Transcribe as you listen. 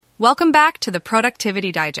Welcome back to the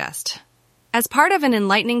Productivity Digest. As part of an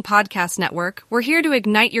enlightening podcast network, we're here to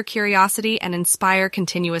ignite your curiosity and inspire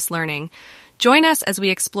continuous learning. Join us as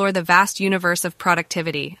we explore the vast universe of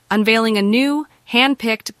productivity, unveiling a new,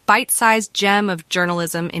 hand-picked, bite-sized gem of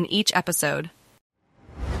journalism in each episode.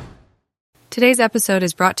 Today's episode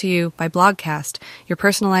is brought to you by Blogcast, your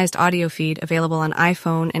personalized audio feed available on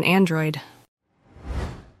iPhone and Android.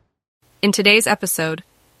 In today's episode,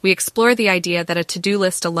 we explore the idea that a to-do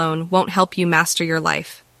list alone won't help you master your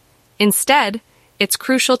life. Instead, it's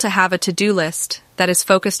crucial to have a to-do list that is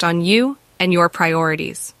focused on you and your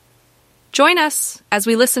priorities. Join us as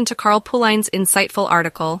we listen to Pulleine's insightful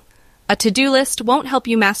article, A To-Do List Won't Help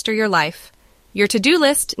You Master Your Life. Your to-do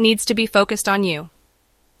list needs to be focused on you.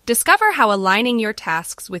 Discover how aligning your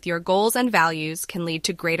tasks with your goals and values can lead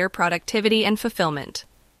to greater productivity and fulfillment.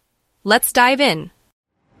 Let's dive in.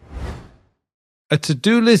 A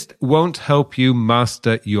to-do list won't help you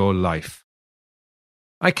master your life.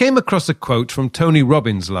 I came across a quote from Tony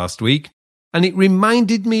Robbins last week, and it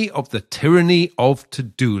reminded me of the tyranny of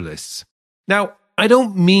to-do lists. Now, I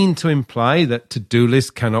don't mean to imply that to-do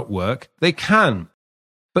lists cannot work. They can.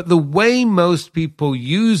 But the way most people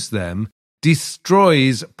use them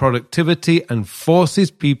destroys productivity and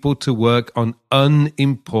forces people to work on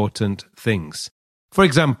unimportant things. For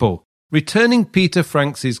example, returning Peter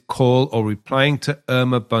Franks' call or replying to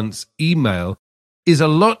Irma Bunt's email is a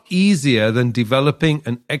lot easier than developing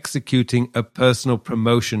and executing a personal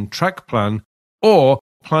promotion track plan or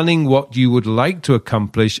planning what you would like to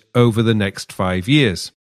accomplish over the next 5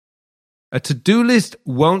 years. A to-do list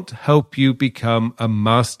won't help you become a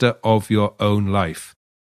master of your own life.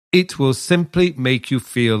 It will simply make you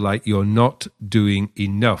feel like you're not doing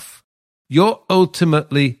enough. You're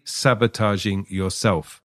ultimately sabotaging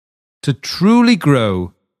yourself. To truly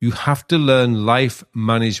grow, you have to learn life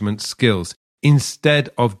management skills instead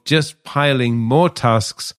of just piling more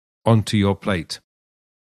tasks onto your plate.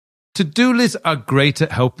 To-do lists are great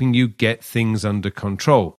at helping you get things under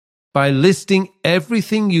control. By listing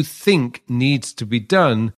everything you think needs to be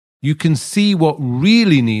done, you can see what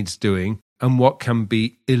really needs doing and what can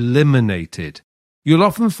be eliminated. You'll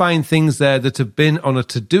often find things there that have been on a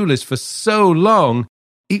to-do list for so long,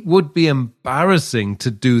 it would be embarrassing to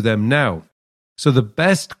do them now. So the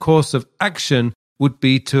best course of action would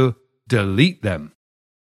be to delete them.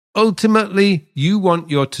 Ultimately, you want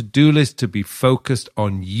your to-do list to be focused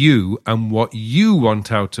on you and what you want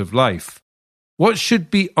out of life. What should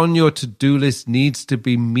be on your to-do list needs to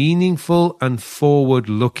be meaningful and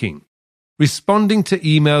forward-looking. Responding to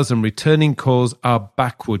emails and returning calls are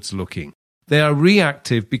backwards-looking. They are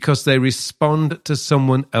reactive because they respond to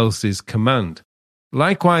someone else's command.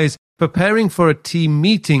 Likewise, preparing for a team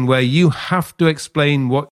meeting where you have to explain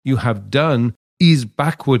what you have done is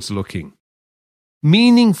backwards-looking.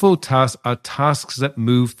 Meaningful tasks are tasks that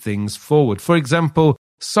move things forward. For example,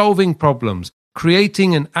 solving problems,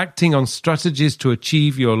 creating and acting on strategies to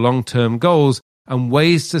achieve your long-term goals, and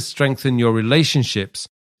ways to strengthen your relationships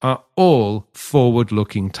are all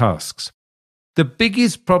forward-looking tasks. The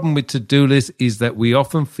biggest problem with to-do lists is that we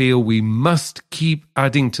often feel we must keep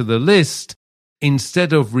adding to the list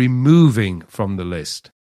instead of removing from the list.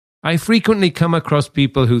 I frequently come across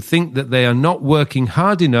people who think that they are not working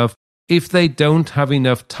hard enough if they don't have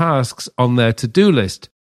enough tasks on their to-do list.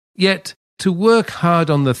 Yet, to work hard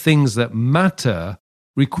on the things that matter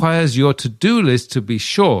requires your to-do list to be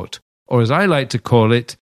short, or as I like to call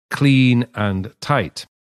it, clean and tight.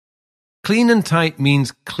 Clean and tight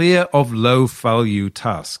means clear of low-value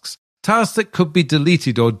tasks, tasks that could be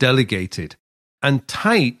deleted or delegated. And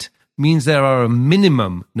tight means there are a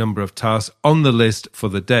minimum number of tasks on the list for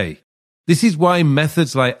the day. This is why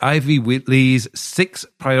methods like Ivy Whitley's 6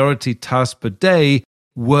 priority tasks per day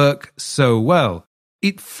work so well.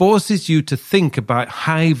 It forces you to think about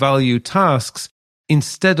high-value tasks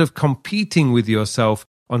instead of competing with yourself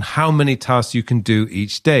on how many tasks you can do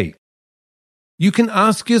each day. You can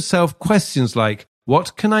ask yourself questions like,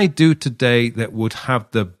 what can I do today that would have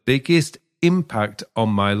the biggest impact on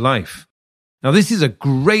my life? Now, this is a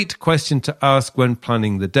great question to ask when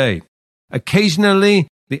planning the day. Occasionally,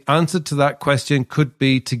 the answer to that question could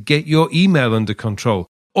be to get your email under control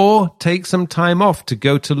or take some time off to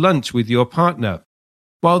go to lunch with your partner.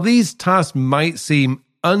 While these tasks might seem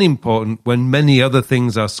unimportant when many other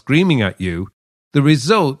things are screaming at you, the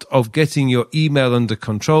result of getting your email under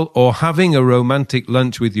control or having a romantic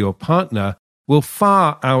lunch with your partner will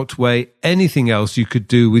far outweigh anything else you could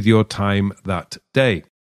do with your time that day.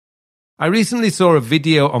 I recently saw a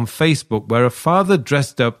video on Facebook where a father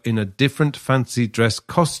dressed up in a different fancy dress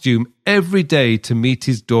costume every day to meet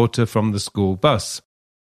his daughter from the school bus.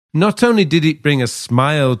 Not only did it bring a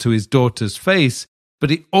smile to his daughter's face,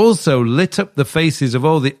 but it also lit up the faces of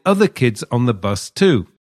all the other kids on the bus too.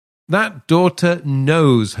 That daughter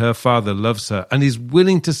knows her father loves her and is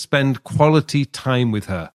willing to spend quality time with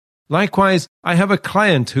her. Likewise, I have a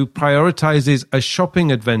client who prioritizes a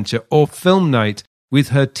shopping adventure or film night with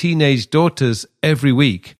her teenage daughters every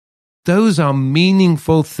week. Those are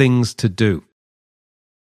meaningful things to do.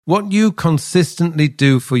 What you consistently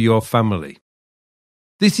do for your family.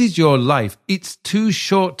 This is your life. It's too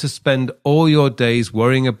short to spend all your days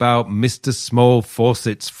worrying about Mr. Small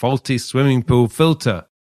Faucet's faulty swimming pool filter.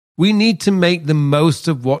 We need to make the most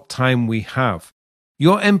of what time we have.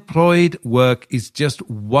 Your employed work is just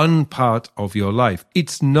one part of your life.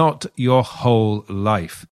 It's not your whole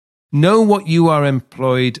life. Know what you are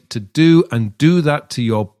employed to do and do that to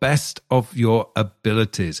your best of your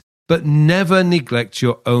abilities, but never neglect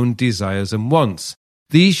your own desires and wants.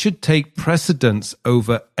 These should take precedence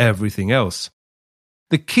over everything else.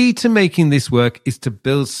 The key to making this work is to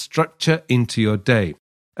build structure into your day.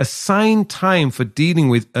 Assign time for dealing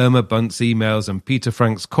with Irma Bunt's emails and Peter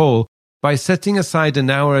Frank's call by setting aside an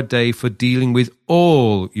hour a day for dealing with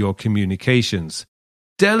all your communications.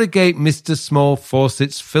 Delegate Mr. Small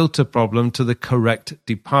Faucet's filter problem to the correct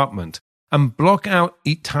department and block out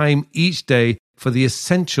time each day for the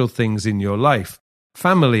essential things in your life.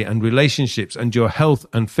 Family and relationships and your health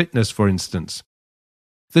and fitness, for instance.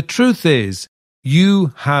 The truth is,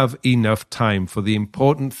 you have enough time for the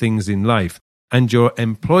important things in life and your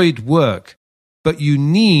employed work, but you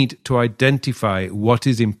need to identify what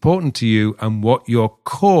is important to you and what your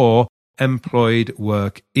core employed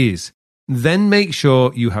work is. Then make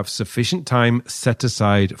sure you have sufficient time set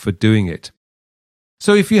aside for doing it.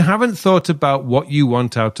 So if you haven't thought about what you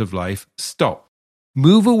want out of life, stop.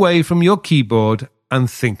 Move away from your keyboard and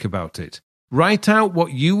think about it. Write out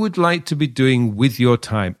what you would like to be doing with your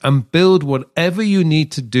time and build whatever you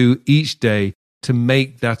need to do each day to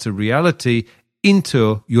make that a reality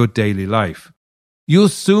into your daily life. You'll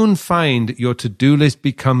soon find your to-do list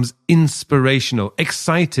becomes inspirational,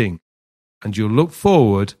 exciting, and you'll look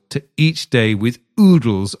forward to each day with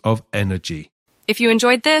oodles of energy. If you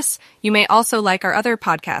enjoyed this, you may also like our other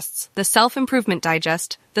podcasts, the Self-Improvement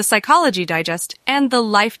Digest, the Psychology Digest, and the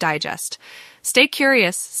Life Digest. Stay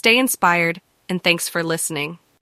curious, stay inspired, and thanks for listening.